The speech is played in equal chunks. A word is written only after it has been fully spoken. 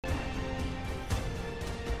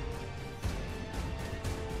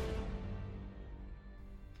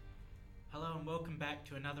and welcome back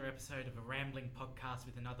to another episode of a rambling podcast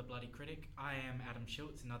with another bloody critic. I am Adam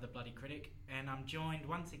Schultz, another bloody critic, and I'm joined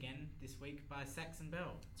once again this week by Saxon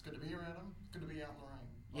Bell. It's good to be here, Adam. It's good to be out in the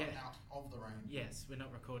rain. Yeah. Out of the rain. Yes, we're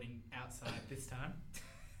not recording outside this time.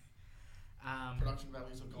 Production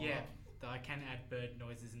values have gone up. Though I can add bird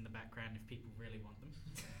noises in the background if people really want them.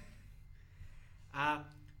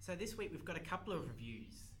 So this week we've got a couple of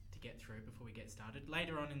reviews to get through before we get started.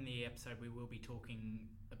 Later on in the episode we will be talking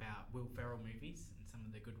about Will Ferrell movies and some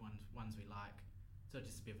of the good ones we like. So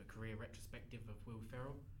just a bit of a career retrospective of Will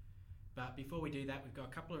Ferrell. But before we do that, we've got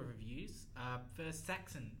a couple of reviews. First,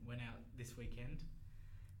 Saxon went out this weekend.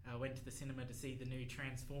 Went to the cinema to see the new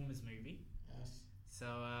Transformers movie. Yes. So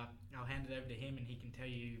I'll hand it over to him and he can tell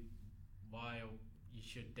you why you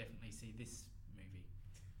should definitely see this movie.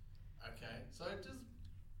 Okay, so just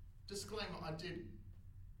disclaimer, I did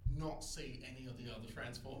not see any of the other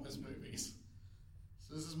Transformers movies.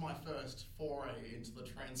 So this is my first foray into the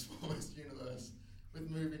Transformers universe with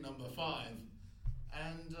movie number 5.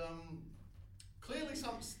 And clearly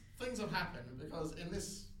some things have happened, because in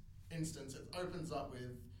this instance it opens up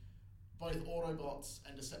with both Autobots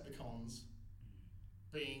and Decepticons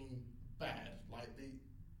being bad.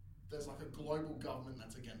 There's like a global government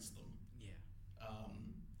that's against them. Yeah.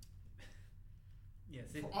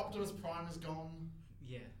 Yes. Optimus Prime is gone.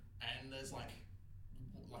 Yeah. And there's like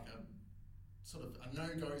a sort of a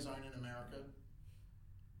no-go zone in America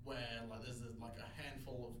where there's a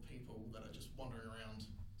handful of people that are just wandering around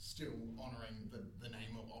still honouring the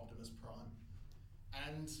name of Optimus Prime.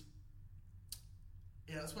 And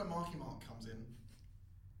yeah, that's where Marky Mark comes in.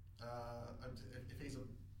 If he's an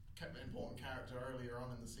important character earlier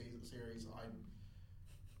on in the series, I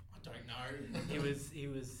don't know. He was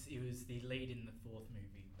the lead in the 4th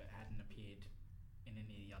movie, but hadn't appeared in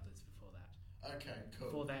any of the others before that. Okay, cool.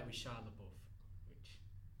 Before that was Shia LaBeouf, which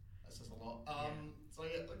that says a lot. Yeah.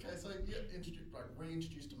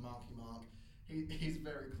 Reintroduced to Marky Mark. He's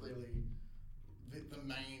very clearly the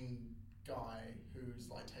main guy who's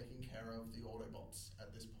taking care of the Autobots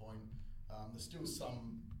at this point. There's still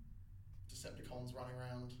some Decepticons running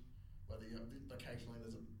around, where occasionally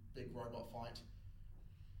there's a big robot fight.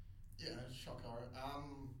 Yeah, shock horror.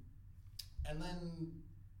 And then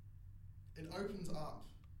it opens up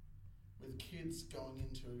with kids going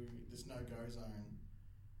into this no-go zone,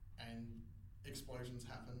 and explosions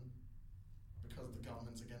happen because the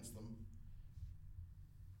government's against them.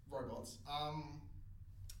 Robots.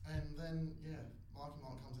 And then, Marky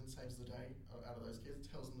Mark comes in, saves the day out of those kids,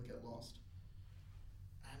 tells them to get lost.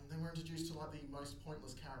 And then we're introduced to the most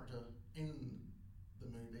pointless character in the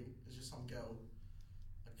movie. It's just some girl.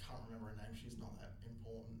 I can't remember her name, she's not that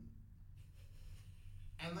important.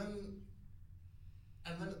 And then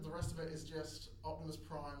the rest of it is just Optimus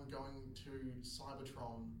Prime going to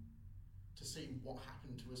Cybertron to see what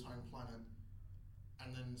happened to his home planet,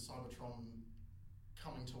 and then Cybertron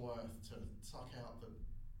coming to Earth to suck out the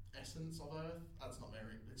essence of Earth. That's not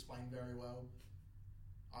explained very well.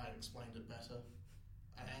 I explained it better.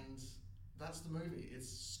 And that's the movie. It's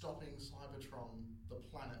stopping Cybertron, the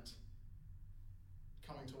planet,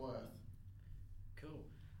 coming to Earth. Cool.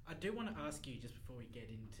 I do want to ask you, just before we get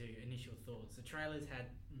into initial thoughts, the trailers had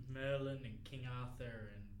Merlin and King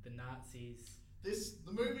Arthur and the Nazis.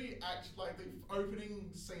 The movie actually, the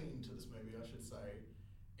opening scene to this movie, I should say,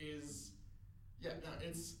 is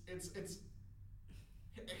it's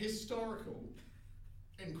historical,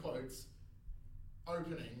 in quotes,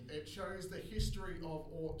 opening. It shows the history of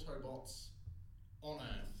Autobots on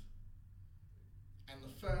Earth. And the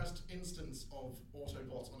first instance of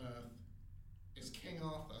Autobots on Earth is King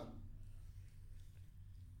Arthur,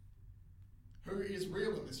 who is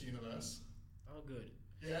real in this universe. Oh, good.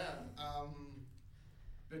 Yeah,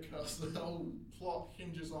 because the whole plot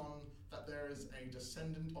hinges on that there is a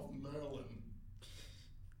descendant of Merlin.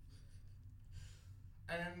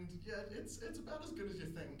 And yeah, it's about as good as you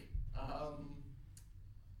think.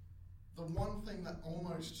 The one thing that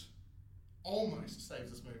almost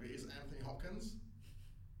saves this movie is Anthony Hopkins.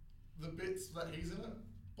 The bits that he's in it,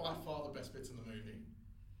 by far the best bits in the movie.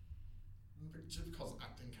 Just because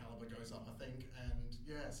acting caliber goes up, I think. And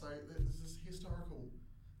yeah, so there's this historical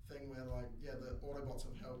thing where the Autobots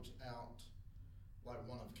have helped out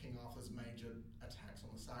one of King Arthur's major attacks on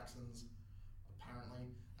the Saxons,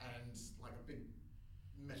 apparently, and a big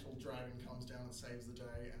metal dragon comes down and saves the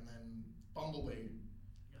day, and then Bumblebee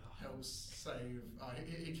helps save.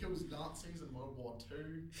 He kills Nazis in World War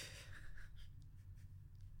II.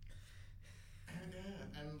 And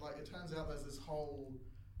it turns out there's this whole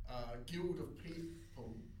guild of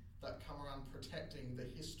people that come around protecting the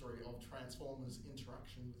history of Transformers'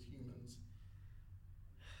 interaction with humans.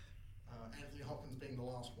 Anthony Hopkins being the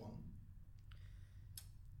last one.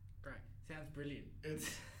 Great. Sounds brilliant.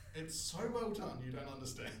 It's so well done, you don't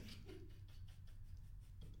understand.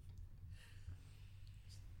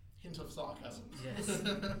 Hint of sarcasm. Yes.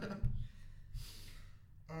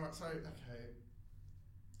 Alright, so, okay.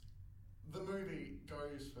 The movie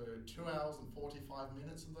goes for 2 hours and 45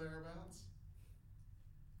 minutes or thereabouts.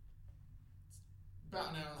 It's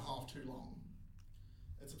about an hour and a half too long.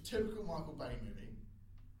 It's a typical Michael Bay movie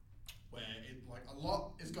where a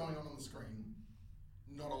lot is going on the screen,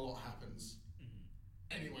 not a lot happens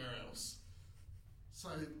anywhere else. So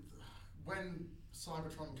when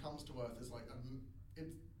Cybertron comes to Earth, it's like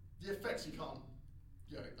the effects you can't.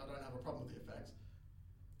 I don't have a problem with the effects,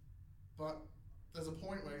 but there's a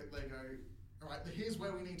point where they go, all right, here's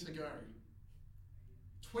where we need to go.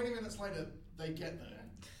 20 minutes later, they get there.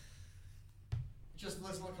 Just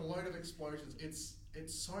there's like a load of explosions.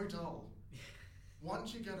 It's so dull.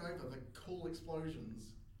 Once you get over the cool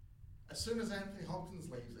explosions, as soon as Anthony Hopkins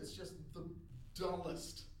leaves, it's just the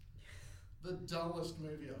dullest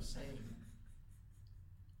movie I've seen.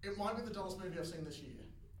 It might be the dullest movie I've seen this year.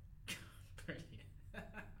 Brilliant.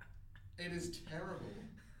 It is terrible.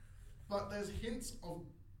 But there's hints of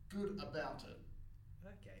good about it.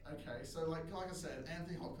 Okay, so like I said,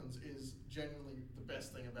 Anthony Hopkins is genuinely the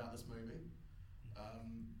best thing about this movie.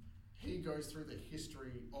 He goes through the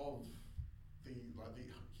history of the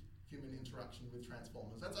human interaction with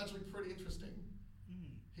Transformers. That's actually pretty interesting.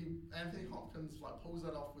 Anthony Hopkins pulls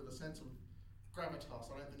that off with a sense of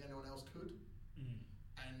gravitas I don't think anyone else could.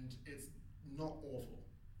 And it's not awful.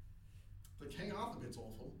 The King Arthur bit's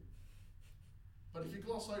awful. But if you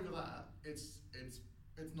gloss over that, it's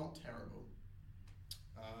not terrible.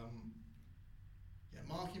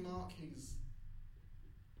 Marky Mark, he's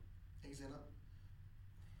in it.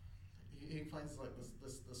 He plays like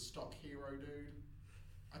this stock hero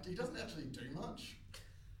dude. He doesn't actually do much.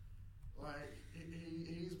 Like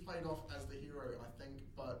he's played off as the hero, I think,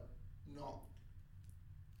 but not.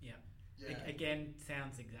 Yeah. Yeah. Again,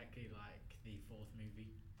 sounds exactly like the fourth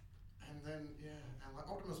movie. And then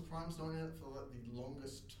Optimus Prime's not in it for the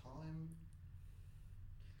longest time.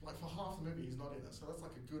 Like for half the movie, he's not in it, so that's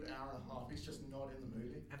like a good hour and a half. He's just not in the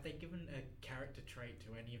movie. Have they given a character trait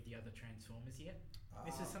to any of the other Transformers yet?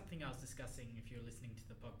 This is something I was discussing. If you were listening to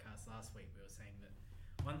the podcast last week, we were saying that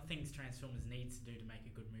one of the things Transformers needs to do to make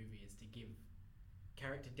a good movie is to give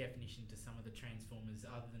character definition to some of the Transformers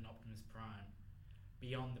other than Optimus Prime,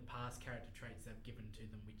 beyond the past character traits they've given to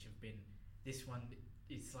them, which have been this one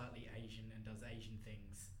is slightly Asian and does Asian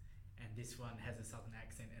things, and this one has a southern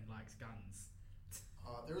accent and likes guns.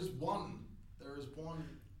 There is one.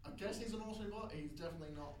 I guess he's an Autobot. He's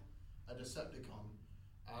definitely not a Decepticon.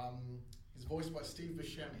 He's voiced by Steve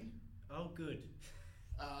Buscemi. Oh, good.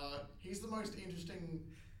 He's the most interesting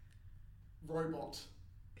robot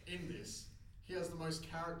in this. He has the most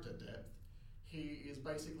character depth. He is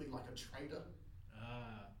basically like a trader.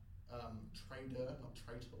 Trader, not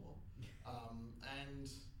traitor. And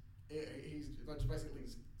he's just basically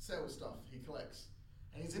sells stuff. He collects.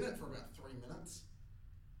 And he's in it for about 3 minutes.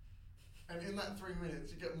 And in that 3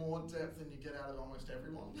 minutes, you get more depth than you get out of almost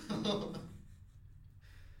everyone.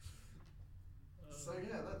 So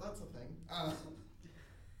yeah, that's a thing.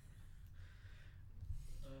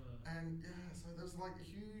 And yeah, so there's like a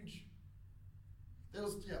huge.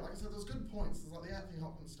 Like I said, there's good points. There's like the Anthony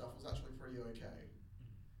Hopkins stuff was actually pretty okay.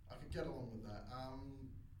 I could get along with that.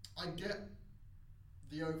 I get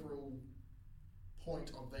the overall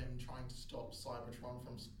point of them trying to stop Cybertron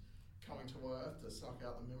from coming to Earth to suck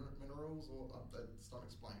out the minerals, or that's not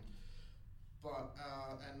explained. But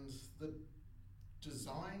and the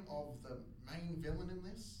design of the main villain in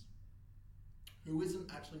this, who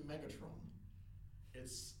isn't actually Megatron,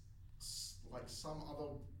 it's like some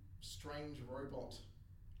other strange robot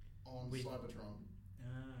on Cybertron.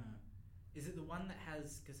 Is it the one that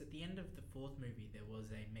has? Because at the end of the fourth movie, there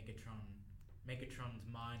was a Megatron. Megatron's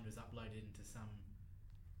mind was uploaded into some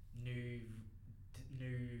new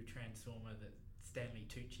Transformer that Stanley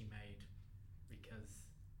Tucci made, because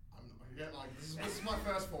this is my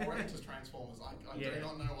first foray into Transformers. I do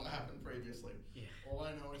not know what happened previously. Yeah. All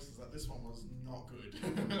I know is that this one was not good.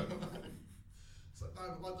 So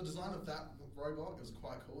like the design of that robot, it was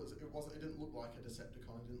quite cool. It didn't look like a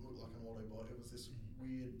Decepticon. It didn't look like an Autobot. It was this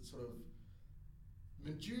weird sort of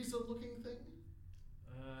Medusa-looking thing.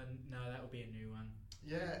 No, that would be a new one.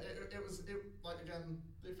 Yeah, it was like, again,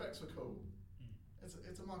 the effects were cool.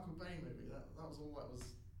 It's a Michael Bay movie. That was all that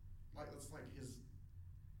was like. That's like his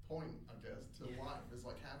point, I guess, to life is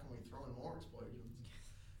like, how can we throw in more explosions?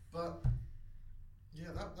 But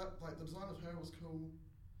yeah, that like the design of her was cool.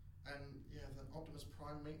 And yeah, then Optimus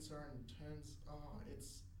Prime meets her and turns.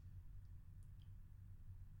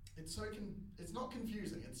 It's so it's not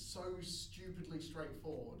confusing. It's so stupidly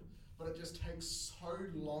straightforward, but it just takes so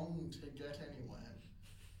long to get anywhere.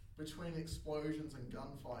 Between explosions and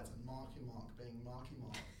gunfights and Marky Mark being Marky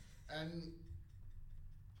Mark, and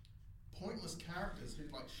pointless characters who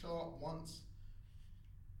like show up once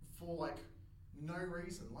for like no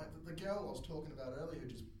reason. Like the girl I was talking about earlier who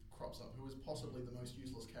just crops up, who is possibly the most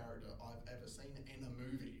useless character I've ever seen in a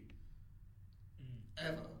movie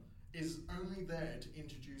ever, is only there to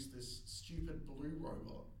introduce this stupid blue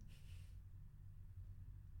robot.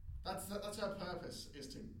 That's her purpose, is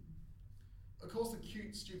to. Of course, the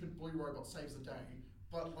cute, stupid blue robot saves the day,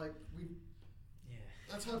 but like Yeah.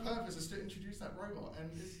 that's her purpose, is to introduce that robot,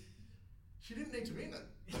 and she didn't need to be in it.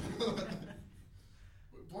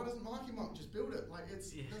 Why doesn't Marky Mark just build it? Like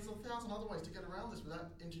there's 1,000 other ways to get around this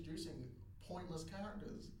without introducing pointless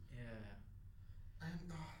characters. Yeah.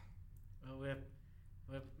 And well,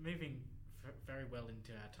 we're moving very well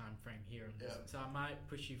into our time frame here on this, so I might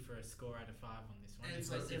push you for a score out of 5 on this one. It's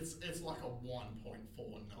like a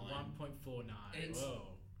 1.49. 1.49.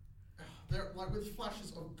 Whoa. There, like with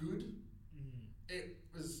flashes of good, it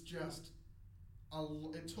was just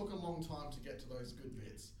it took a long time to get to those good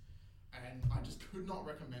bits, and I just could not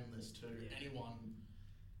recommend this to anyone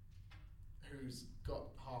who's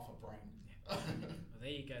got half a brain. Well, there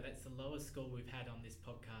you go. That's the lowest score we've had on this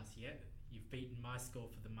podcast yet. You've beaten my score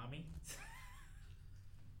for The Mummy.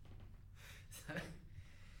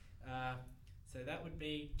 So that would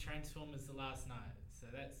be Transformers: The Last Night. So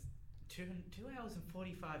that's 2 hours and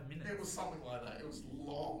 45 minutes. It was something like that. It was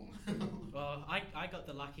long. Well, I got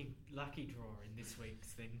the lucky draw in this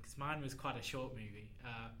week's thing, because mine was quite a short movie.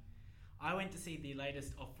 I went to see the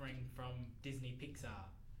latest offering from Disney Pixar,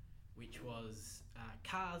 which was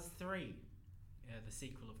Cars 3, the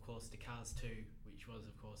sequel, of course, to Cars 2, which was,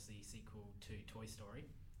 of course, the sequel to Toy Story.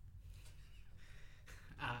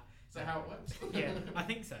 Is that how it works? Yeah, I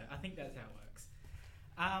think so. I think that's how it works.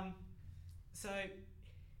 So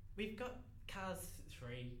we've got Cars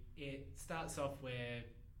 3. It starts off where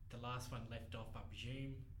the last one left off, I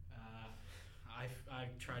presume.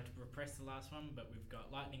 I've tried to repress the last one, but we've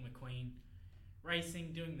got Lightning McQueen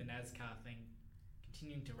racing, doing the NASCAR thing,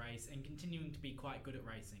 continuing to race, and continuing to be quite good at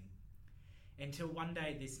racing. Until one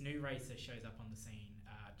day this new racer shows up on the scene,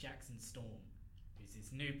 Jackson Storm, who's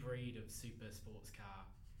this new breed of super sports car,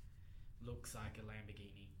 looks like a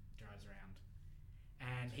Lamborghini, drives around.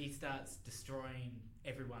 And he starts destroying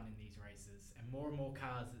everyone in these races, and more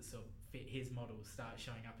cars that sort of fit his model start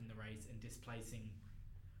showing up in the race and displacing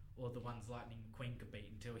all the ones Lightning McQueen could beat,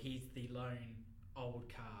 until he's the lone old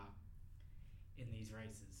car in these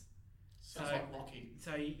races. Sounds like Rocky.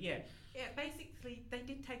 So yeah, basically they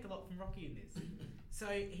did take a lot from Rocky in this. So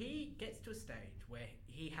he gets to a stage where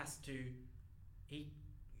he has to,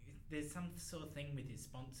 there's some sort of thing with his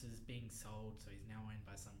sponsors being sold, so he's now owned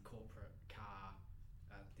by some corporate car.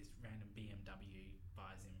 This random BMW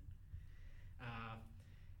buys him,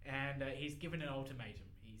 and he's given an ultimatum.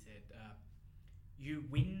 He said, "You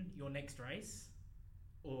win your next race,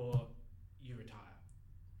 or you retire."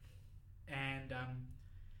 And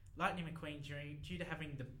Lightning McQueen, due to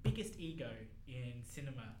having the biggest ego in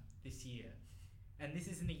cinema this year, and this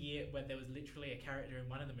is in a year where there was literally a character in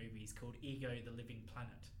one of the movies called Ego the Living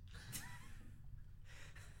Planet.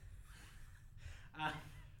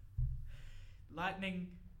 Lightning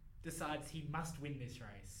decides he must win this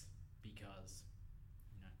race because,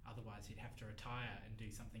 otherwise he'd have to retire and do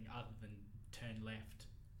something other than turn left.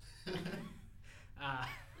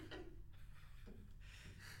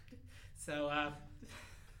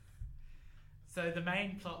 So the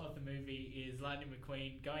main plot of the movie is Lightning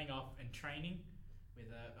McQueen going off and training with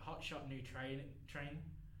a hotshot new trainer.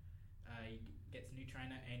 He gets a new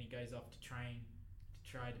trainer and he goes off to train to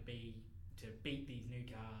try to beat these new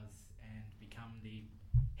cars and become the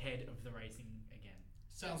head of the racing again.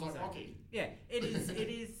 Sounds like Rocky. Yeah, it is. It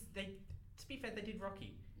is. To be fair, they did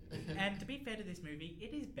Rocky, and to be fair to this movie,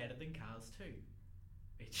 it is better than Cars 2,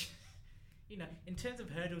 which, in terms of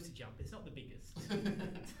hurdles to jump, it's not the biggest.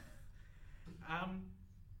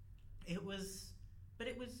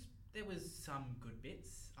 There was some good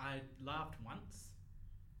bits. I laughed once.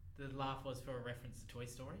 The laugh was for a reference to Toy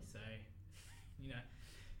Story, so,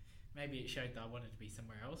 maybe it showed that I wanted to be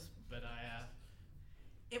somewhere else. But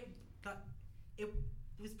it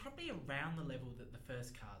was probably around the level that the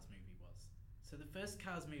first Cars movie was. So the first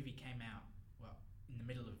Cars movie came out, in the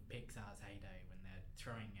middle of Pixar's heyday, when they're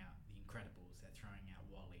throwing out The Incredibles, they're throwing out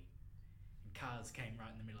WALL-E, and Cars came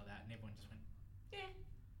right in the middle of that, and everyone just went, yeah.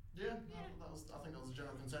 I think that was the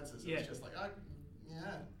general consensus. It Yeah. was just like,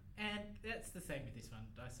 yeah. And that's the same with this one.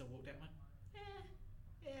 I still walked out and went,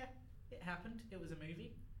 yeah, it happened. It was a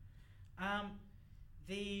movie.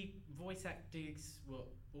 The voice actors were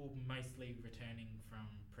all mostly returning from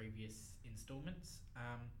previous installments.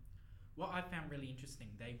 What I found really interesting,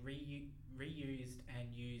 they reused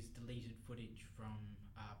and used deleted footage from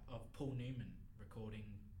of Paul Newman recording,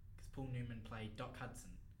 because Paul Newman played Doc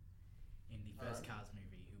Hudson in the first Cars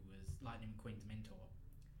movie, who was Lightning McQueen's mentor.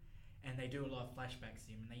 And they do a lot of flashbacks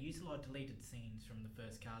to him, and they use a lot of deleted scenes from the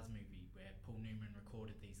first Cars movie where Paul Newman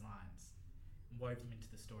recorded these lines and wove them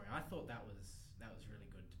into the story. I thought that was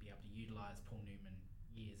really good to be able to utilise Paul Newman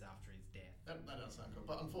years after his death. That does sound good,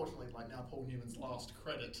 but unfortunately, like now, Paul Newman's last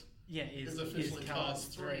credit is officially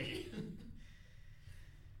Cars 3.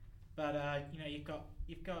 But you've got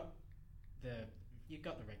the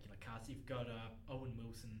regular cast. You've got Owen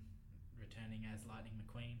Wilson returning as Lightning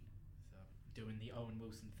McQueen, so doing the Owen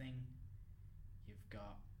Wilson thing. You've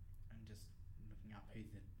got, I'm just looking up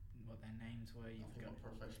what their names were. You've got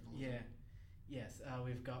professionals. Yeah, yes.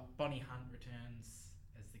 We've got Bonnie Hunt returns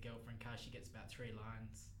as the girlfriend car. She gets about 3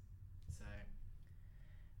 lines. So,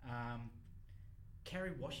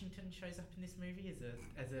 Kerry Washington shows up in this movie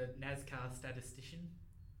as a NASCAR statistician.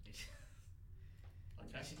 Okay.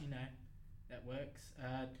 That works.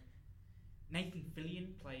 Nathan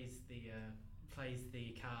Fillion plays the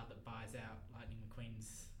car that buys out Lightning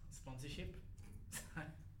McQueen's sponsorship.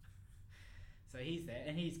 So he's there,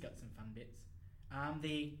 and he's got some fun bits.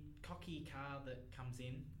 The cocky car that comes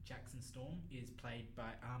in, Jackson Storm, is played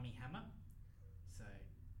by Armie Hammer. So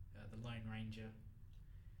the Lone Ranger.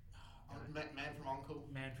 Man from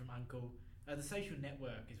U.N.C.L.E. Man from U.N.C.L.E. The Social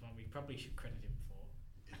Network is one we probably should credit him for.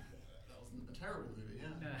 That was a terrible movie,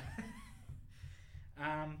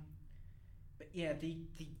 yeah. But yeah, the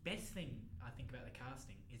best thing I think about the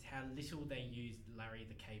casting is how little they used Larry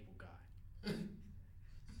the Cable Guy.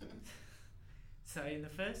 So in the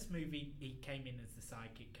first movie, he came in as the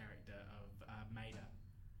sidekick character of Mater.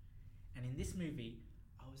 And in this movie,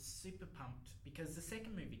 I was super pumped because the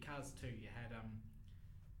second movie, Cars 2, you had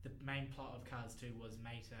the main plot of Cars 2 was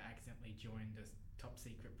Mater accidentally joined a top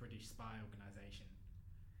secret British spy organisation.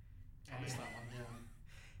 I missed that one,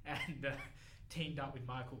 yeah. And teamed up with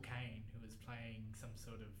Michael Caine, who was playing some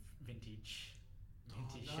sort of vintage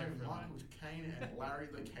Chevrolet. Michael Caine and Larry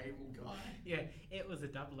the Cable Guy. Yeah, it was a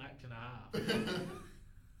double act and a half.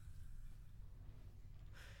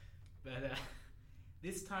 But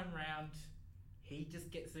this time round, he just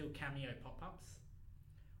gets little cameo pop-ups,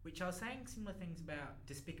 which I was saying similar things about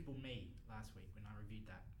Despicable Me last week when I reviewed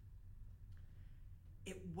that.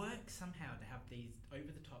 It works somehow to have these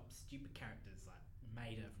over-the-top stupid characters like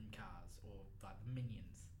Mater from Cars or like the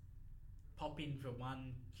Minions pop in for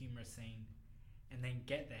one humorous scene and then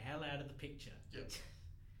get the hell out of the picture. Yep.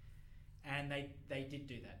 And they did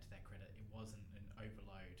do that, to their credit. It wasn't an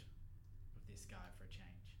overload of this guy for a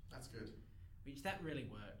change. That's good. Which that really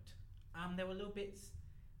worked. There were little bits.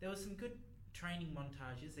 There were some good training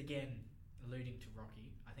montages. Again, alluding to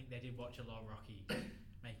Rocky. I think they did watch a lot of Rocky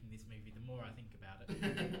making this movie. The more I think about it.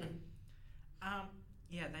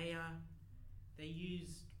 Yeah, they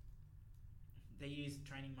used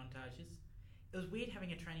training montages. It was weird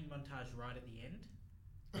having a training montage right at the end.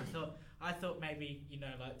 I thought maybe,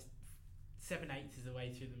 like 7/8 is the way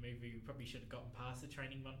through the movie, we probably should have gotten past the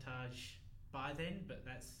training montage by then, but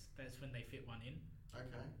that's when they fit one in.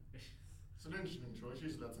 Okay. It's an interesting choice.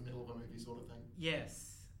 Usually that's the middle of a movie sort of thing.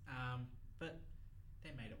 Yes, but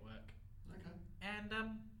they made it work. Okay. And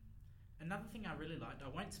another thing I really liked, I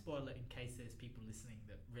won't spoil it in case there's people listening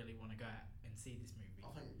that really want to go out and see this movie.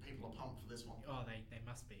 I think people are pumped for this one. Oh, they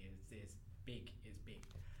must be. It's big.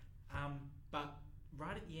 But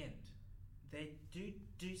right at the end, they do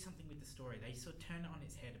something with the story. They sort of turn it on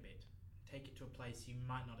its head a bit, take it to a place you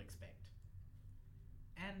might not expect.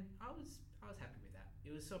 And I was happy with that.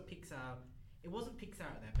 It was sort of Pixar. It wasn't Pixar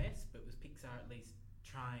at their best, but it was Pixar at least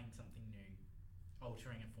trying something new,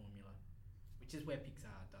 altering a formula, which is where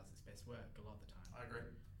Pixar does its best work a lot of the time. I agree.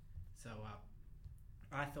 So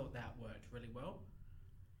I thought that worked really well.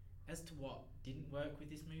 As to what didn't work with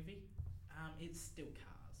this movie, it's still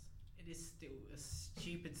Cars. It is still a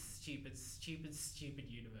stupid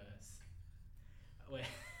universe where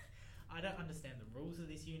I don't understand the rules of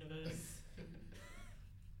this universe.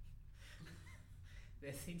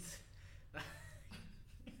 There seems like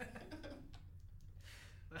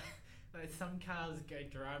some cars go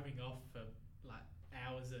driving off for like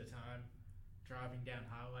hours at a time, driving down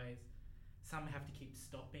highways. Some have to keep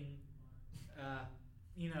stopping.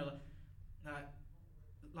 Like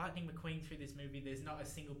Lightning McQueen through this movie, there's not a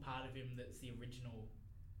single part of him that's the original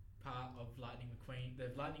part of Lightning McQueen.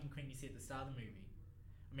 The Lightning McQueen you see at the start of the movie,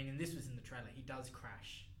 I mean, and this was in the trailer. He does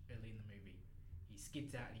crash early in the movie. He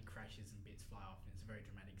skids out and he crashes and bits fly off, and it's a very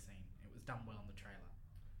dramatic scene. It was done well in the trailer.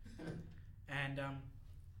 And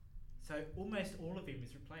so almost all of him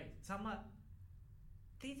is replaced. So I'm like,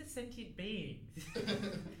 these are sentient beings.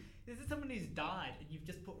 This is someone who's died, and you've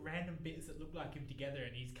just put random bits that look like him together,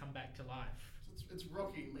 and he's come back to life. It's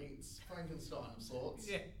Rocky meets Frankenstein of sorts.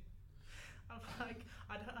 Yeah. I'm like,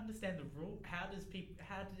 I don't understand the rule. How does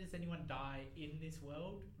anyone die in this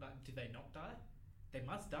world? Like, do they not die? They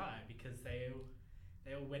must die because they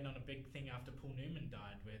all went on a big thing after Paul Newman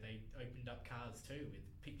died, where they opened up Cars 2 with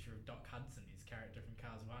a picture of Doc Hudson, his character from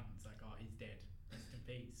Cars 1. It's like, oh, he's dead. Rest in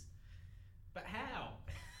peace. But how?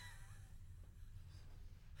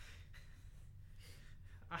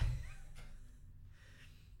 I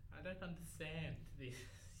don't understand this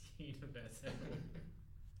universe at all.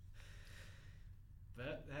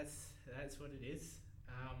 But that's what it is.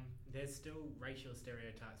 There's still racial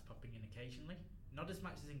stereotypes popping in occasionally. Not as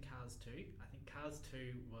much as in Cars 2. I think Cars 2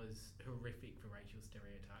 was horrific for racial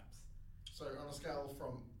stereotypes. So on a scale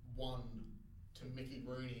from 1 to Mickey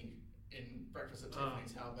Rooney in Breakfast at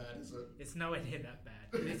Tiffany's, how bad is it? It's nowhere near that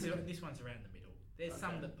bad. This one's around the middle. There's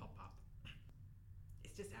some that pop up.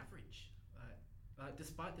 It's just average.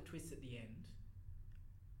 Despite the twist at the end,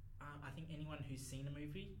 I think anyone who's seen a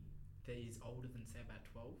movie that is older than, say, about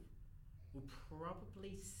 12 will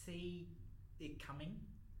probably see it coming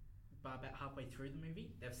by about halfway through the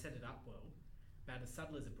movie. They've set it up well, about as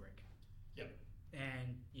subtle as a brick. Yep.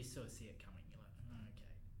 And you sort of see it coming. You're like, oh,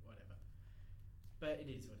 okay, whatever. But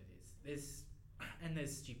it is what it is. There's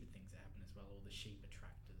stupid things that happen as well. All the sheep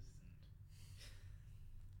attractors and...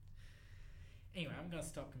 Anyway, I'm going to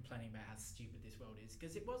stop complaining about how stupid this world is,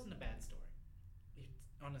 because it wasn't a bad story. It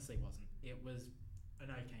honestly wasn't. It was an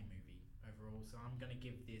okay movie overall, so I'm going to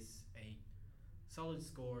give this a solid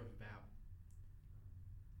score of about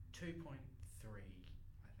 2.3,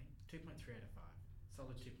 I think. 2.3 out of 5.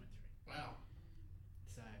 Solid 2.3. Wow.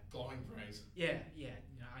 So glowing praise. Yeah. You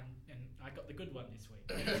know, and I got the good one this week.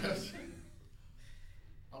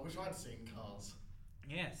 I wish I'd seen Cars.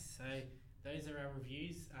 Yes, so those are our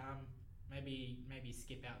reviews. Maybe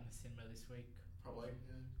skip out in the cinema this week. Probably,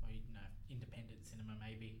 yeah. Or, independent cinema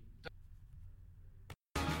maybe.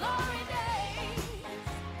 Glory days,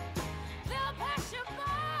 they'll pass you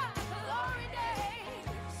by. Glory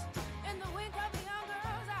days, in the wink of a young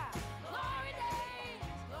girl's eye. Glory days,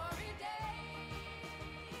 glory days.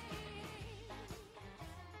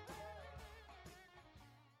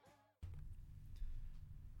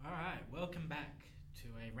 All right, welcome back to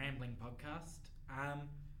a rambling podcast.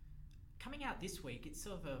 Coming out this week, it's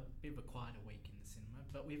sort of a bit of a quieter week in the cinema,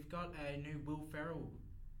 but we've got a new Will Ferrell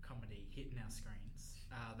comedy hitting our screens.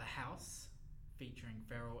 The House, featuring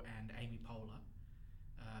Ferrell and Amy Poehler.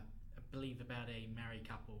 I believe about a married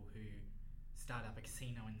couple who start up a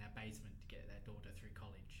casino in their basement to get their daughter through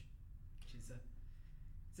college, which is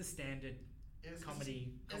it's a standard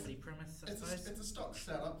comedy premise, I suppose. It's a stock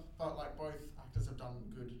setup, but like both actors have done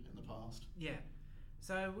good in the past. Yeah.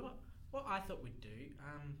 So what I thought we'd do,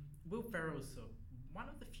 Will Ferrell's sort of one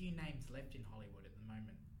of the few names left in Hollywood at the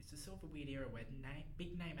moment. It's a sort of a weird era where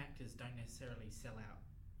big name actors don't necessarily sell out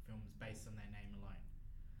films based on their name alone.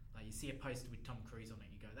 Like you see a poster with Tom Cruise on it,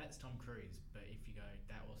 you go, that's Tom Cruise, but if you go,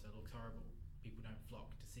 that also looks horrible, people don't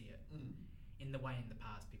flock to see it. In the way in the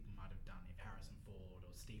past people might have done if Harrison Ford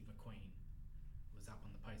or Steve McQueen was up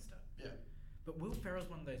on the poster. Yeah. But Will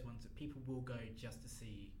Ferrell's one of those ones that people will go just to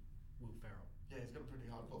see Will Ferrell. Yeah, he's got a pretty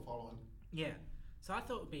hardcore following. Yeah. So I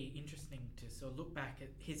thought it would be interesting to sort of look back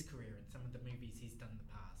at his career and some of the movies he's done in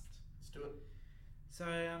the past. Let's do it. So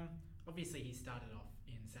obviously he started off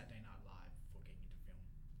in Saturday Night Live before getting into film.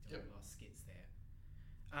 Doing a lot of skits there.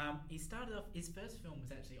 He started off, his first film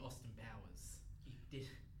was actually Austin Powers. He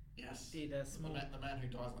did a small... The man who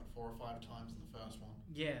dies like 4 or 5 times in the first one.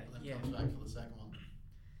 Yeah, and then comes back for the second one.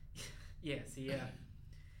 Yes, he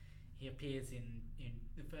appears in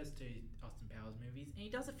the first 2 Austin Powers movies, and he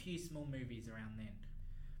does a few small movies around then.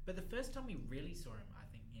 But the first time we really saw him, I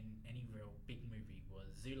think, in any real big movie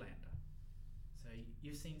was Zoolander. So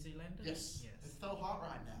you've seen Zoolander? Yes. It's so hot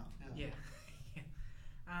right now. Yeah.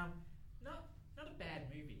 Not a bad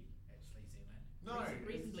movie, actually, Zoolander. No,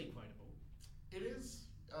 reasonably quotable. It is.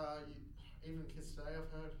 Even Kids Today,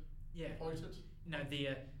 I've heard. Yeah. Quoted. No,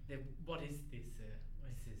 the what is this?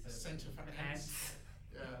 What is this? A centre for ants.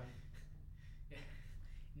 Yeah. It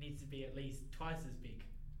needs to be at least twice as big.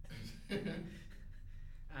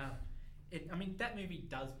 That movie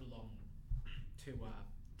does belong to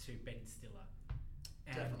Ben Stiller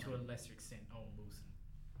and Definitely. to a lesser extent Owen Wilson.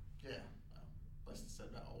 Yeah. Less said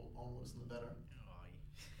about Owen Wilson, the better.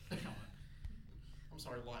 Oh, come on. I'm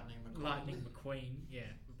sorry, Lightning McQueen. Lightning McQueen. Yeah,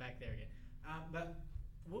 we're back there again. But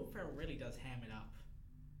Will Ferrell really does ham it up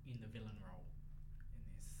in the villain role in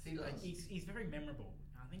this. He does. Like, he's very memorable.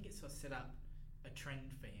 I think it's sort of set up a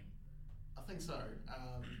trend for him. I think so.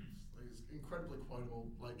 He's incredibly quotable.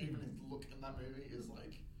 Like even his look in that movie is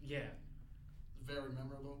like Yeah. very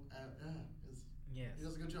memorable. And Yes. he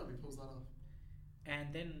does a good job. He pulls that off.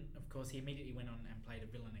 And then, of course, he immediately went on and played a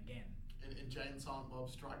villain again. In Jay and Silent Bob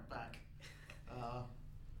Strike Back, I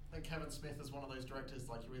think Kevin Smith is one of those directors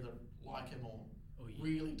like you either like him or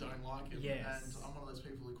really don't like him. Yes. And I'm one of those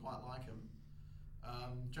people who quite like him.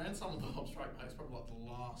 Jay and Silent Bob Strike Back is probably like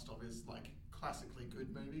the last of his like classically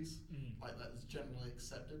good movies, like that is generally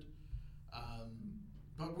accepted.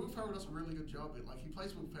 But Will Ferrell does a really good job. He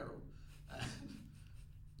plays Will Ferrell, and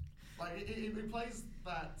like he plays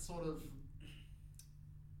that sort of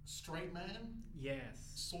straight man.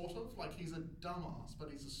 Yes. Sort of like he's a dumbass,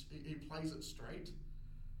 but he plays it straight.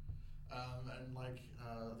 And like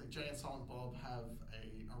I think Jay and Silent Bob have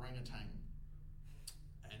a orangutan,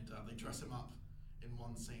 and they dress him up in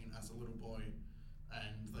one scene as a little boy,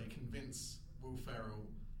 and they convince Will Ferrell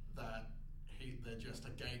that they're just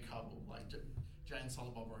a gay couple. Like Jay and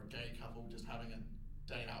Silent Bob are a gay couple just having a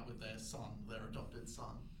day out with their son, their adopted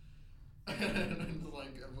son. And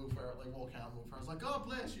like Will Ferrell, they walk out, and Will Ferrell's like, "God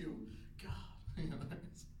bless you, God." You know,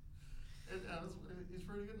 he's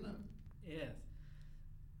pretty good in it. Yes.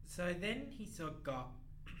 So then he sort of got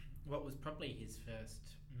what was probably his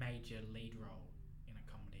first major lead role in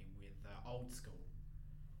a comedy with Old School,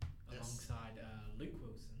 alongside Luke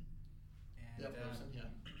Wilson. And, Wilson, yeah.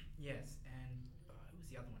 Yes, and who was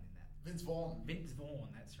the other one in that? Vince Vaughn. Vince Vaughn,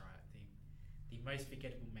 that's right. The most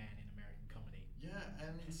forgettable man in American comedy. Yeah,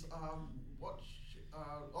 and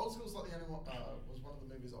Old School's like the only one, was one of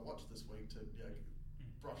the movies I watched this week to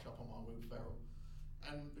brush up on my Will Ferrell,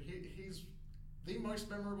 and he's the most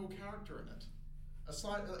memorable character in it.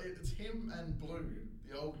 Aside, it's him and Blue,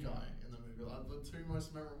 the old guy in the movie, like the two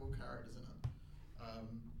most memorable characters in it.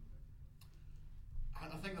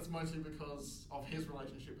 I think that's mostly because of his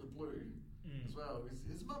relationship with Blue as well.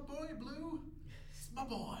 It's my boy, Blue. It's my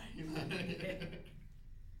boy. You know?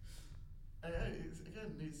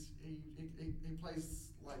 He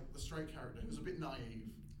plays like the straight character who's a bit naive.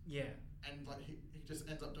 Yeah. And like he just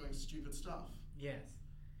ends up doing stupid stuff. Yes.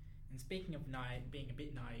 And speaking of being a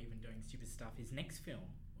bit naive and doing stupid stuff, his next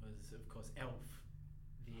film was, of course, Elf,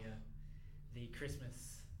 the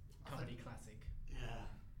Christmas comedy classic. Yeah,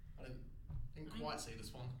 I didn't quite see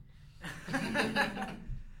this one.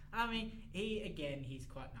 I mean, he's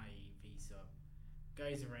quite naive. He sort of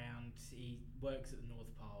goes around. He works at the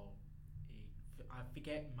North Pole. I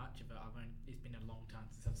forget much of it. It's been a long time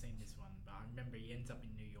since I've seen this one, but I remember he ends up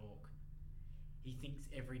in New York. He thinks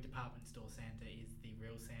every department store Santa is the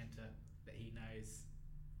real Santa that he knows.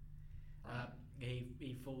 Right.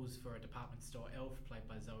 He falls for a department store elf played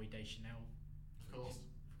by Zooey Deschanel. Of course.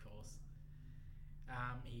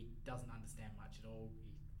 He doesn't understand much at all.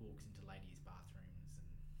 He walks into ladies' bathrooms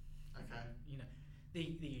and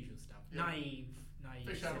the usual stuff. Yeah. Naive,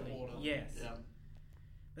 Fish out of silly. water. Yes. Yeah.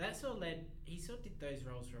 But that sort of he sort of did those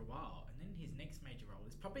roles for a while, and then his next major role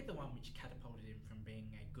is probably the one which catapulted him from being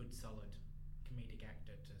a good, solid comedic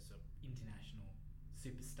actor to sort of international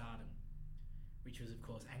superstardom, which was, of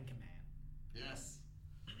course, Anchorman. Yes.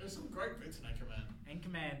 There's some great bits in Anchorman.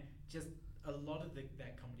 Anchorman, just a lot of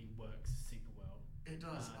that comedy works super well. It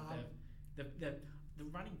does. The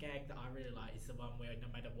running gag that I really like is the one where no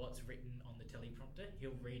matter what's written on the teleprompter,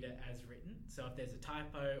 he'll read it as written. So if there's a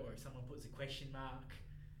typo or if someone puts a question mark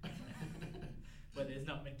where there's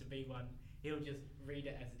not meant to be one, he'll just read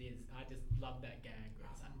it as it is. I just love that gag where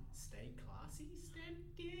it's like, "Stay classy, San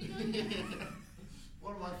Diego."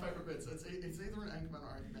 One of my favourite bits. It's either in Anchorman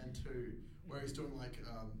or Anchorman 2 where he's doing like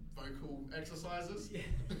vocal exercises. Yeah.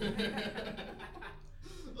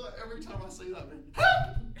 Like, every time I see that bit,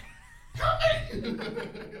 help me!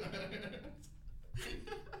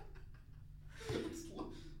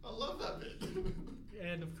 I love that bit.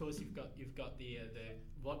 And of course you've got the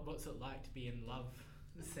what's it like to be in love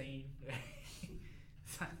scene.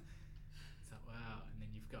 so wow, and then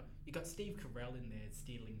you've got Steve Carell in there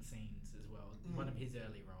stealing scenes as well. One of his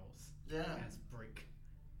early roles. Yeah. As Brick.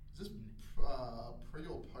 Is this pre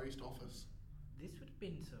or post Office? This would have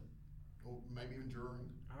been or maybe even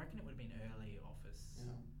during. I reckon it would have been early Office.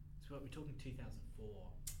 Yeah. So we're talking 2004.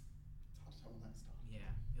 It's hard to tell when that started.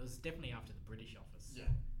 Yeah, it was definitely after the British Office. Yeah.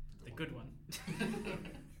 The good one.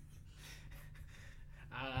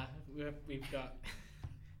 We've got.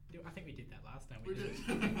 I think we did that last time. We did.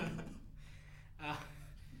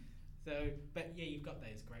 But yeah, you've got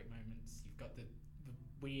those great moments. You've got the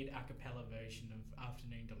weird a cappella version of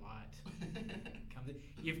Afternoon Delight comes in.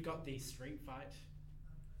 You've got the street fight,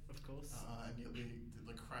 of course. And you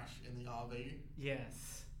the crash in the RV.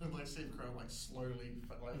 Yes. And like Steve Carell like slowly,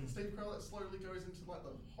 Steve Carell like slowly goes into like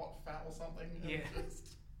the hot fat or something. And Yeah.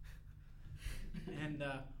 just- And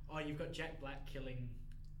you've got Jack Black killing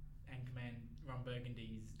Anchorman Ron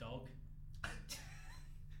Burgundy's dog.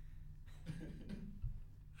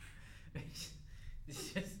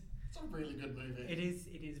 It's just. It's a really good movie. It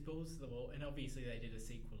is balls to the wall, and obviously they did a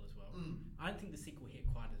sequel as well. I don't think the sequel hit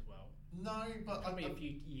quite as well. No, but Probably a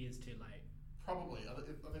few years too late. probably. I think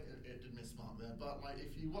it did miss the mark there. But like,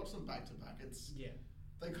 if you watch them back to back, Yeah,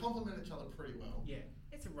 they complement each other pretty well. yeah,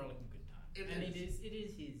 it's a rollicking good time. It is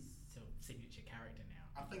is. his sort of signature character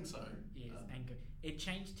now. I think so. Is Anchor. It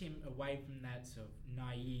changed him away from that sort of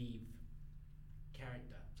naive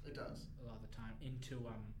character It does. a lot of the time into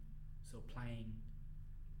sort of playing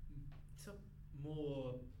sort of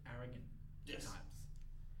more arrogant Yes. types.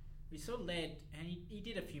 We sort of led, and he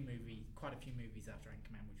did quite a few movies after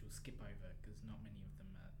Anchorman, which we'll skip over because not many of them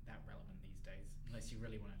are that relevant these days, unless you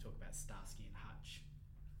really want to talk about Starsky and Hutch.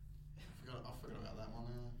 I forgot about that one.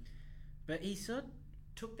 But he sort of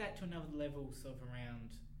took that to another level, sort of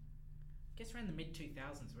around the mid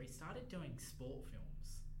 2000s, where he started doing sport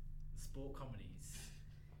films, sport comedies,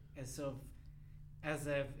 as sort of as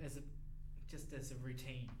a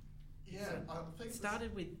routine. Yeah, So I think It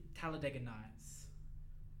started with Talladega Nights,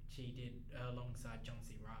 which he did alongside John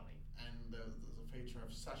C. Reilly. And there's a feature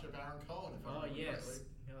of Sacha Baron Cohen. If I Oh remember yes, correctly.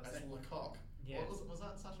 Yeah, As Lecoq. Yes. Was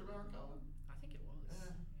that Sacha Baron Cohen? I think it was. Yeah.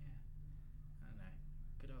 I don't know.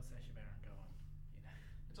 Good old Sacha Baron Cohen. You know,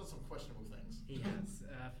 It does some questionable things. he has.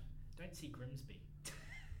 Don't see Grimsby.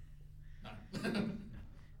 No.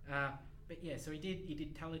 But yeah, so he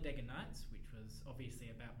did Talladega Nights, which was obviously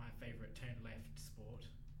about my favourite turn left sport.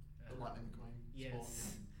 The Lightning McQueen.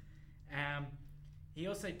 Yes. Sport, He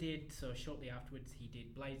also did, so shortly afterwards, he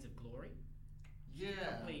did Blades of Glory.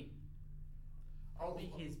 yeah.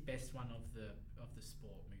 Probably his best one of the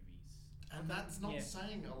sport movies. And that's not Yeah.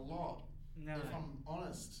 saying a lot. No. If I'm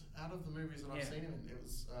honest, out of the movies that I've Yeah. seen him in, it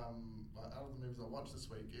was out of the movies I watched this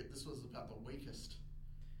week. This was about the weakest.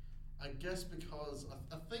 I guess because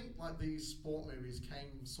I think like these sport movies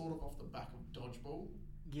came sort of off the back of Dodgeball,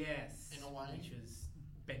 Yes. in a way. Which was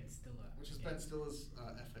Ben Stiller. which is yeah. Ben Stiller's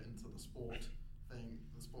effort into the sport thing,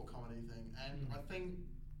 the sport comedy thing. And I think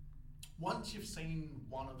once you've seen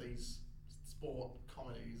one of these sport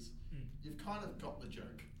comedies, you've kind of got the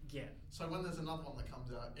joke. Yeah. So when there's another one that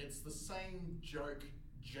comes out, it's the same joke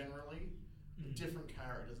generally, with different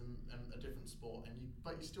characters and a different sport,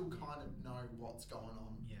 but you still kind of know what's going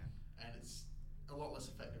on, Yeah. and it's a lot less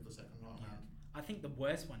effective the second time Yeah. around. I think the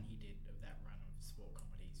worst one he did of that run of sport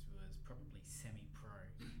comedies was probably Semi-Pro,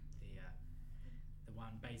 the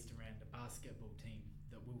one based around a basketball team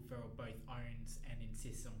that Will Ferrell both owns and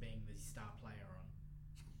insists on being the star player on.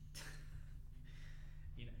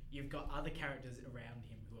 You know, you've got other characters around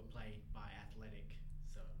him who are played by athletic,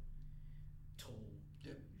 so tall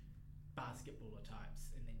Yep. basketballer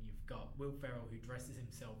types, and then you've got Will Ferrell who dresses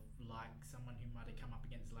himself like someone who might have come up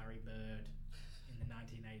against Larry Bird in the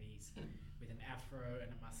 1980s with an afro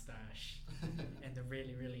and a mustache and the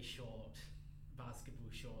really, really short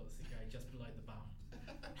basketball shorts that go just below the bum.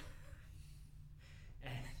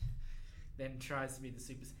 And then tries to be the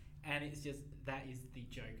super... And it's just, that is the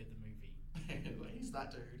joke of the movie. He's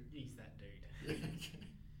that dude. He's that dude.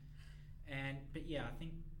 Yeah. But yeah, I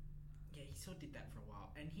think he sort of did that for a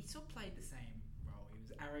while, and he sort of played the same role. He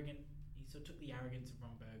was arrogant. He sort of took the arrogance of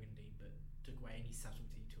Ron Burgundy, but took away any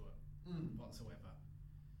subtlety to it whatsoever.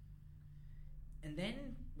 And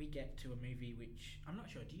then we get to a movie which I'm not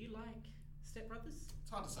sure. Do you like Step Brothers? It's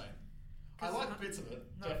hard to say. I 'Cause like bits of it,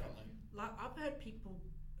 no. definitely. Like, I've heard people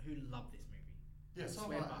who love this movie. Yeah, so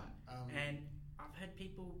swear have by I. it. And I've heard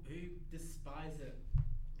people who despise it,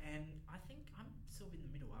 and I think I'm sort of in the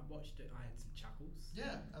middle. I watched it. I had some chuckles.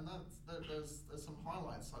 Yeah, and there's some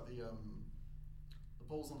highlights like the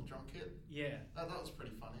balls on the drum kit. Yeah. That was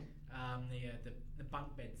pretty funny. The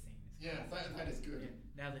bunk bed scene. Is Yeah, that is good.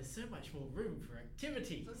 Yeah. Now there's so much more room for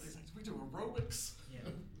activities. We do aerobics. Yeah.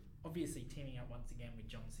 Obviously teaming up once again with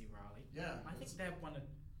John C. Reilly. Yeah. I think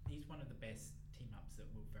he's one of the best team ups that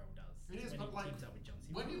Will Ferrell does. It is, when but he like teams up with John C.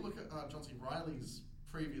 when Reilly. you look at John C. Reilly's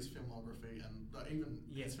previous filmography and even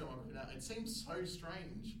his filmography now, it seems so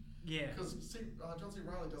strange. Yeah. Because John C.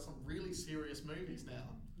 Reilly does some really serious movies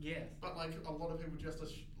now. Yes. But like a lot of people just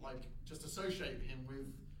associate him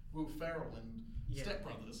with Will Ferrell and Step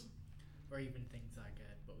Brothers. Or even things like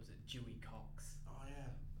what was it, Dewey Cox. Oh yeah,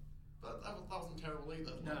 but that wasn't terrible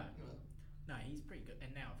either. No. Like, you know. No, he's pretty good.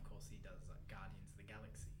 And now of course he does like Guardians of the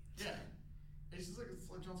Galaxy.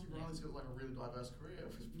 John C. Yeah. Reilly's got like a really diverse career.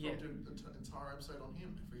 We could Yeah. probably do an entire episode on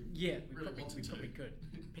him if we Yeah, we really probably, wanted we to. probably could.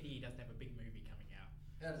 Pity he doesn't have a big movie coming out.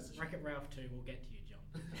 Yeah, it is a shame. Wreck-It Ralph 2, we'll get to you, John.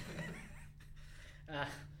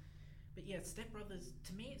 But yeah, Step Brothers,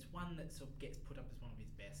 to me, it's one that sort of gets put up as one of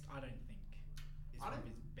his best. I don't think it's I one of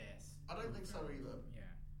don't- his best. I don't think so either. Yeah.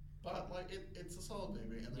 But like it's a solid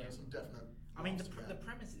movie, and there Yeah. are some definite. I mean, the laughs the about it.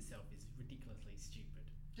 premise itself is ridiculously stupid.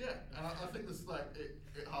 Yeah, and I think this like it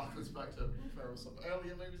harkens back to Will Ferrell's some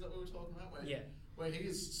earlier movies that we were talking about, where he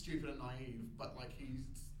is stupid and naive, but like he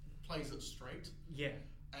plays it straight, Yeah.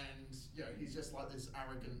 and he's just like this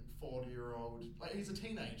arrogant 40-year-old. Like he's a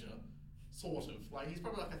teenager, sort of. Like he's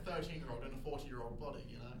probably like a 13-year-old in a 40-year-old body,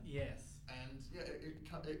 you know. Yes. And yeah,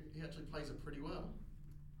 he actually plays it pretty well.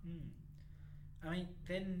 I mean,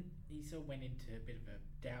 then he sort of went into a bit of a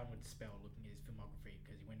downward spell looking at his filmography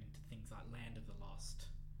because he went into things like Land of the Lost,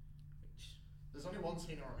 which There's only one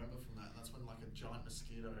scene I remember from that, and that's when like a giant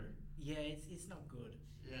mosquito. yeah, it's not good.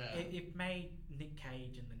 Yeah. It made Nick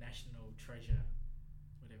Cage and the National Treasure,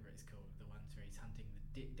 whatever it's called, the ones where he's hunting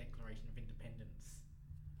the Declaration of Independence.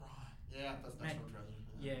 Right. Yeah, that's National Treasure.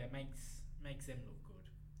 Yeah, makes them look good.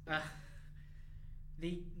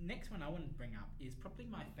 The next one I want to bring up is probably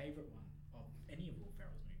my favourite one of any of Will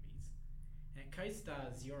Ferrell's movies, and it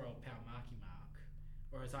co-stars your old pal Marky Mark,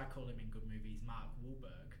 or as I call him in good movies, Mark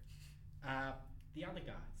Wahlberg. The Other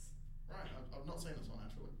Guys. Right. I've not seen this one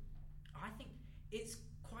actually. I think it's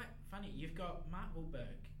quite funny. You've got Mark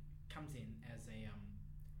Wahlberg comes in as a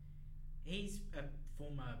he's a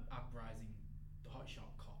former uprising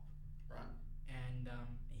hotshot cop, Right. and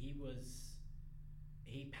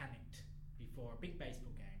he panicked before a big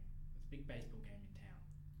baseball game. It was a big baseball game in town,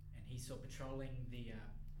 and he saw patrolling the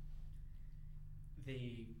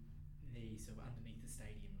sort of underneath the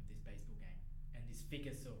stadium of this baseball game, and this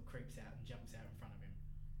figure sort of creeps out and jumps out in front of him,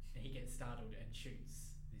 and he gets startled and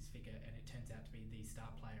shoots this figure, and it turns out to be the star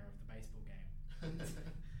player of the baseball game.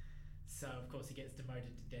 So of course he gets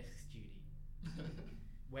demoted to desk duty,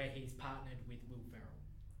 where he's partnered with Will Ferrell,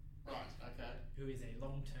 Right. Okay. who is a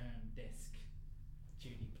long-term desk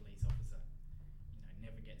duty police officer.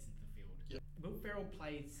 Never gets into the field. Yep. Will Ferrell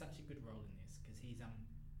plays such a good role in this because he's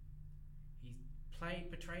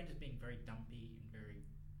portrayed as being very dumpy and very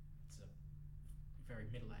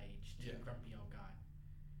middle-aged, Yeah. grumpy old guy,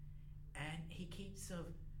 and he keeps sort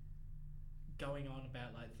of going on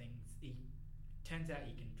about like things. He turns out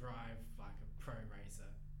he can drive like a pro racer.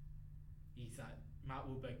 He's like Mark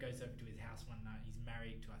Wahlberg goes over to his house one night. He's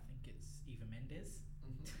married to I think it's Eva Mendes,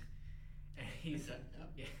 and he's Okay,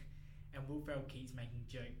 yeah. yeah. And Will Ferrell keeps making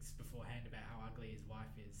jokes beforehand about how ugly his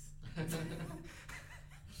wife is.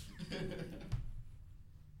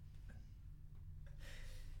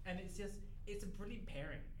 And it's a brilliant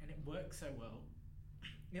pairing, and it works so well.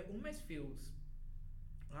 It almost feels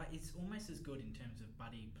like it's almost as good in terms of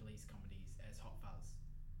buddy police comedies as Hot Fuzz.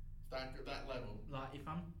 that level. Like if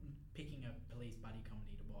I'm picking a police buddy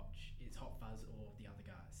comedy to watch, it's Hot Fuzz or The Other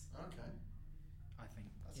Guys. Okay. I think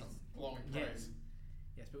That it's- sounds glowing yeah. praise.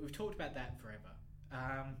 Yes, but we've talked about that forever.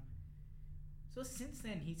 So since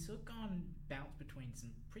then, he's sort of bounced between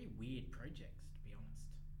some pretty weird projects, to be honest.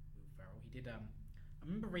 Will Ferrell. He did. I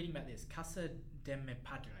remember reading about this Casa de Mi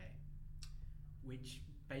Padre, which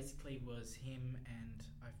basically was him and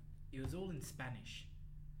it was all in Spanish.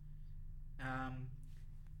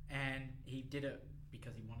 And he did it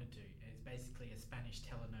because he wanted to. It's basically a Spanish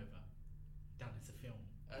telenova done as a film.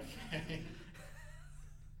 Okay.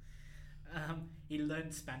 He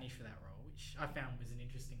learned Spanish for that role, which I found was an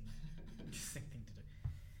interesting thing to do.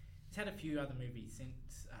 He's had a few other movies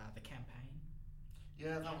since The Campaign.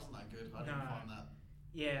 Yeah, that wasn't that good. I didn't No. find that.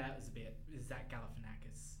 Yeah, that was a bit. It was Zach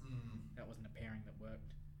Galifianakis. Mm. That wasn't a pairing that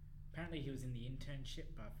worked. Apparently, he was in The Internship,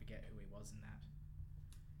 but I forget who he was in that.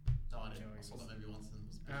 No, I didn't. Joey I saw was- that movie once and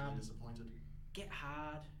was bitterly disappointed. Get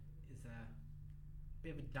Hard is a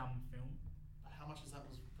bit of a dumb film. But how much of that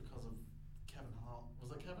was because of Kevin Hart?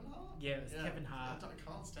 Was it Kevin Hart? Yeah, it was Kevin Hart. I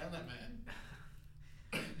can't stand that man.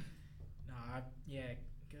 No,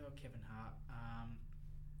 go Kevin Hart.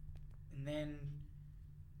 And then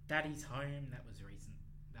Daddy's Home, that was recent.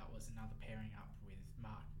 That was another pairing up with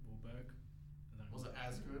Mark Wahlberg. Was it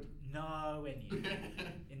as good? Nowhere near.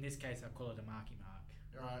 In this case, I call it a Marky Mark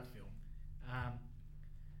Right. film.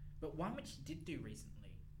 But one which he did do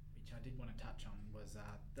recently, which I did want to touch on, was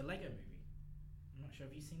the Lego Movie. I'm not sure.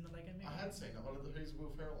 Have you seen the Lego Movie? I had seen it. Who's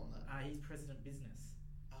Will Ferrell on that? He's President Business.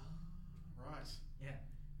 Right. Yeah,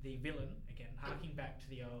 the villain again, harking back to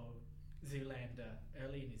the old Zoolander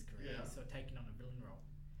early in his career. Yeah. He's sort of taking on a villain role.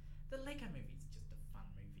 The Lego Movie is just a fun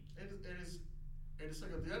movie. It It is so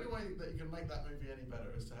good. The only way that you can make that movie any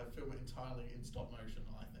better is to have film it entirely in stop motion,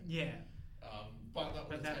 I think. Yeah. But that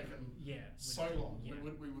would have taken so long. Yeah.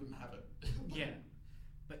 We wouldn't have it. Yeah.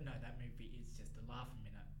 But no, that movie is just a laugh a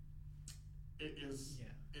minute. It is.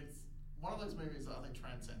 Yeah. It's one of those movies that I think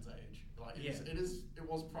transcends age. Like it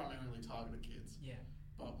was primarily targeted kids. Yeah.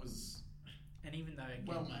 But was. And even though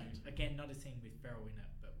well made. Again, not a scene with Ferrell in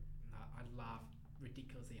it, but I laughed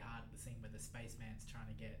ridiculously hard at the scene where the spaceman's trying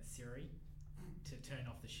to get Siri to turn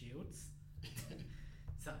off the shields.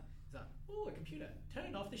 so, oh, a computer,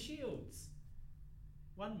 turn off the shields.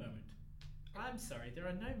 One moment. I'm sorry, there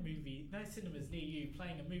are no cinemas near you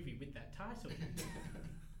playing a movie with that title.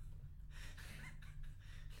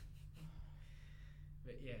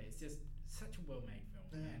 But yeah, it's just such a well-made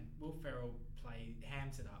film, and Will Ferrell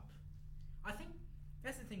hams it up. I think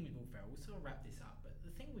that's the thing with Will Ferrell. We'll sort of wrap this up, but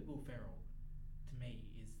the thing with Will Ferrell, to me,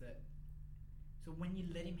 is that so when you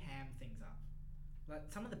let him ham things up, like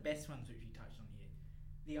some of the best ones which we touched on here,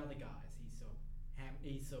 the other guys, he's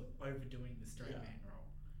sort of overdoing the straight man role.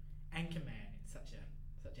 Anchorman, it's such a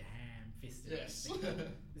ham-fisted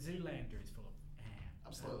thing. Zoolander is full of ham.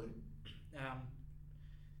 Absolutely.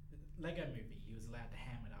 Lego Movie, he was allowed to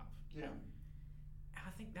ham it up. Yeah. And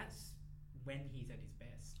I think that's when he's at his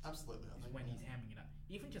best. Absolutely. When he's hamming it up.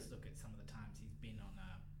 Even just look at some of the times he's been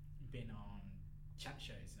on chat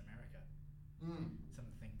shows in America. Some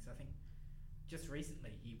of the things. I think just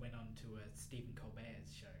recently he went on to a Stephen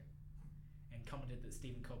Colbert's show and commented that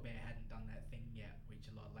Stephen Colbert hadn't done that thing yet, which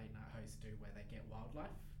a lot of late night hosts do, where they get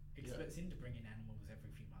wildlife experts in to bring in animals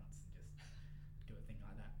every few months and just do a thing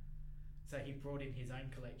like that. So he brought in his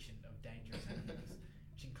own collection of dangerous animals,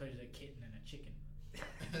 which included a kitten and a chicken.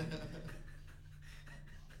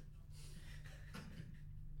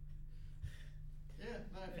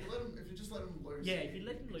 If you just let him loose. Yeah, if you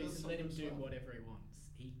let him loose and let him do whatever he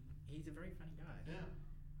wants, he's a very funny guy. Yeah.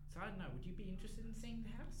 So I don't know. Would you be interested in seeing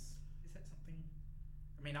The House? Is that something?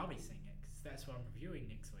 I mean, I'll be seeing it because that's what I'm reviewing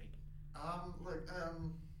next week.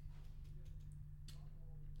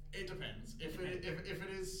 It depends. If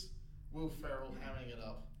it is Will Ferrell hamming it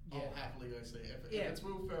up, I'll happily go see it. If it's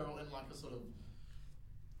Will Ferrell in like a sort of,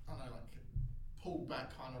 I don't know, like pulled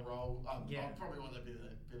back kind of role, I probably won't be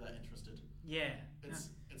that interested. Yeah.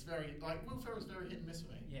 It's very like Will Ferrell's very hit and miss for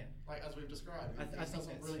me. Yeah. Like as we've described, he's done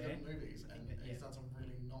some really good movies and he's done some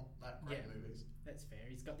really not that great movies. That's fair.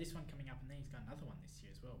 He's got this one coming up, and then he's got another one this year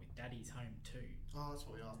as well with Daddy's Home 2. Oh, that's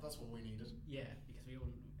what we asked. That's what we needed. Yeah, because we all,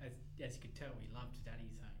 as you could tell, we loved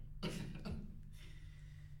Daddy's Home.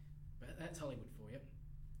 But that's Hollywood for you.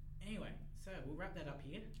 Anyway, so we'll wrap that up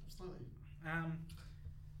here. Absolutely.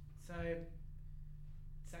 So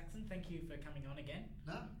Saxon, thank you for coming on again.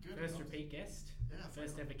 No, good. First repeat guest. Yeah.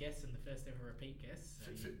 First ever guest and the first ever repeat guest. So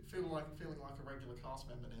feeling like a regular cast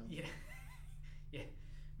member now. Yeah. Yeah.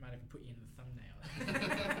 Might even put you in the thumbnail.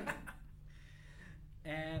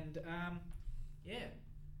 And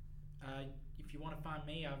if you want to find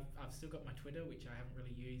me, I've still got my Twitter, which I haven't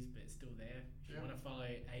really used, but it's still there. If you want to follow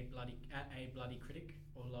a bloody critic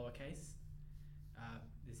or lowercase,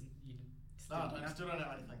 still don't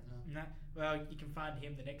know anything. No. Well, you can find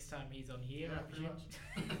him the next time he's on here. Yeah, pretty much.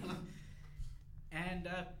 And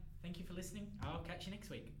thank you for listening. I'll catch you next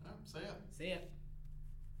week. See ya. See ya.